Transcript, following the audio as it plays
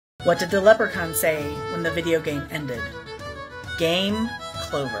What did the leprechaun say when the video game ended? Game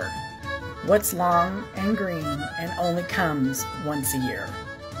clover. What's long and green and only comes once a year?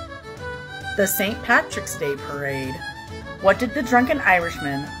 The St. Patrick's Day parade. What did the drunken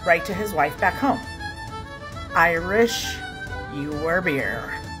Irishman write to his wife back home? Irish, you were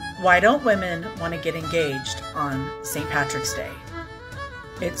beer. Why don't women want to get engaged on St. Patrick's Day?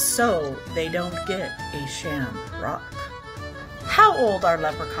 It's so they don't get a sham rock. How old are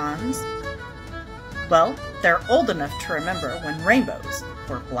leprechauns? Well, they're old enough to remember when rainbows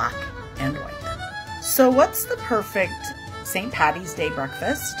were black and white. So what's the perfect St. Patty's Day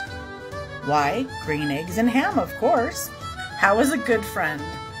breakfast? Why, green eggs and ham, of course. How is a good friend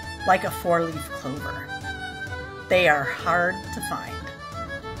like a four-leaf clover? They are hard to find.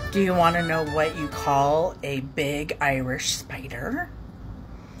 Do you want to know what you call a big Irish spider?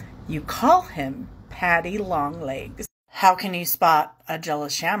 You call him Paddy Longlegs. How can you spot a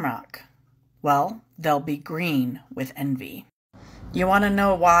jealous shamrock? Well, they'll be green with envy. You want to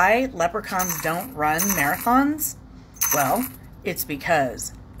know why leprechauns don't run marathons? Well, it's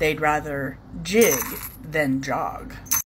because they'd rather jig than jog.